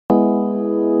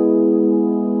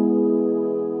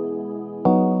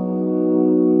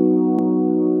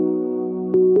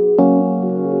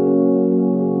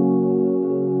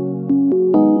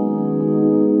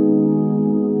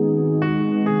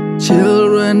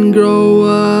children grow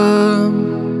up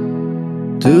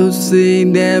to see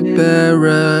their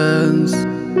parents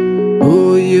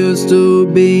who used to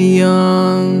be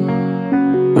young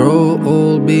grow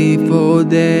old before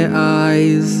their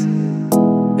eyes.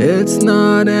 It's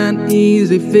not an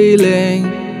easy feeling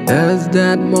as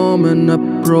that moment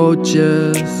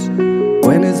approaches,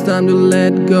 when it's time to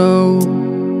let go,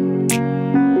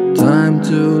 time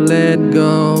to let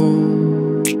go.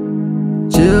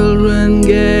 Children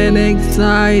get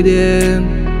excited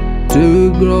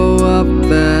to grow up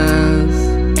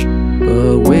fast,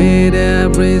 but with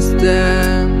every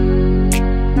step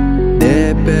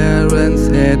their parents'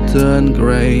 head turn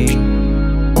gray.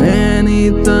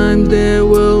 Many times they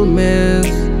will miss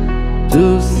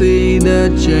to see the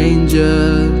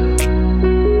changes,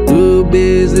 too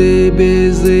busy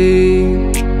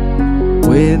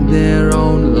with their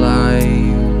own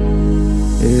life.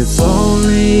 It's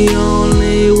only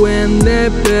when their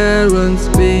parents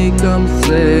become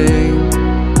sick,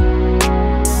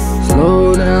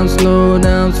 slow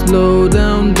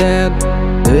down, that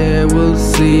they will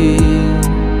see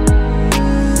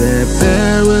their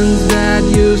parents that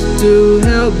used to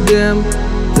help them.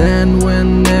 Then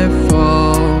when they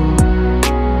fall,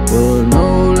 will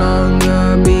no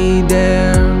longer be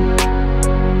there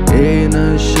in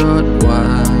a short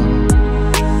while.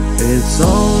 It's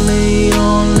only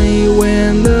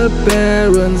when the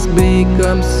parents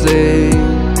become sick,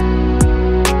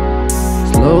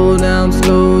 slow down,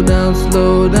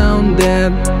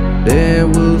 that they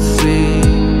will see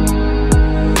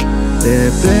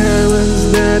their parents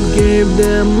that gave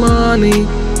them money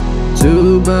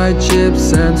to buy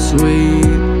chips and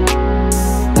sweets,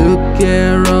 took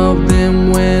care of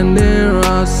them when they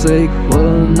are sick,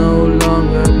 will no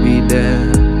longer be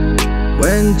there.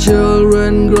 When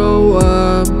children grow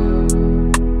up,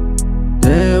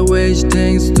 they wish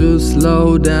things to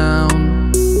slow down.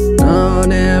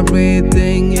 Not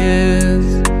everything is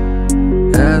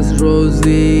as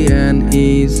rosy and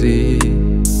easy.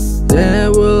 They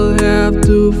will have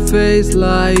to face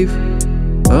life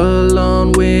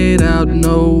alone without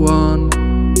no one.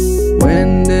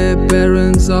 When their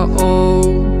parents are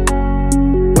old,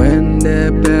 when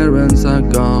their parents are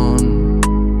gone,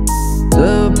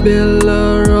 the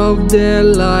pillar of their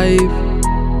life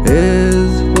is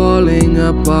falling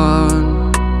apart,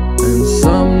 and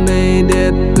someday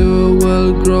they too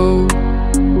will grow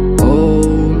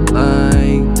old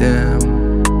like them.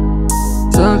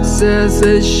 Success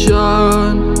is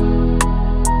short,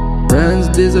 friends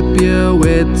disappear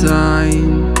with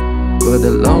time, but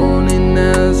the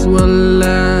loneliness will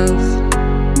last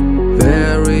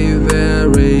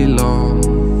very long.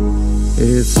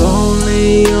 It's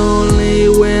only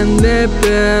when their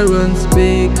parents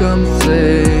become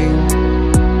sick,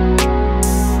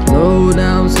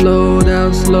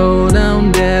 slow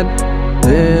down, that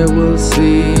they will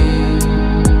see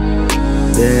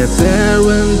their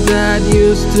parents that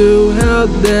used to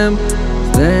help them.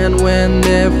 Then when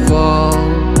they fall,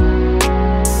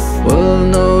 will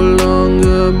no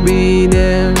longer be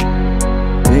there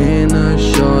in a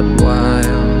short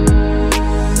while.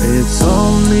 It's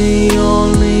only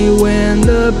when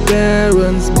the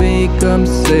parents become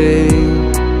sick,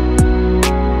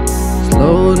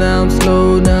 slow down,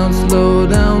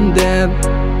 that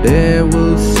they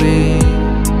will see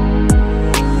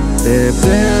their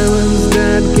parents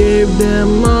that gave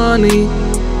them money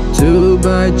to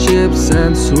buy chips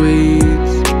and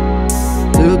sweets,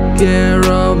 took care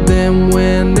of them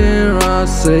when they are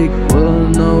sick, will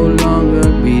no longer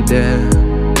be there.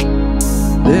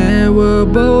 They were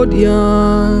both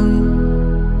young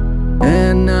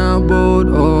and now both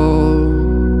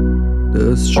old.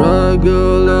 The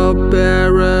struggle of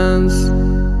parents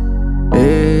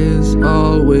is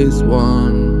always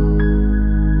one.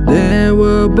 They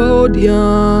were both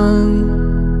young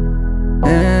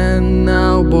and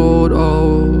now both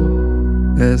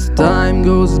old. As time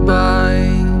goes by,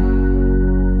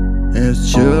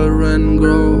 as children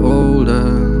grow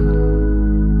older,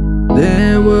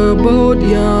 they were both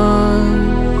young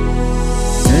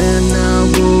and now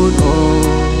both old.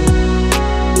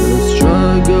 The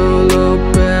struggle of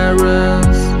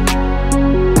parents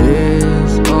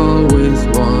is always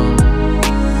one.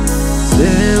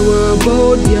 They were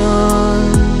both young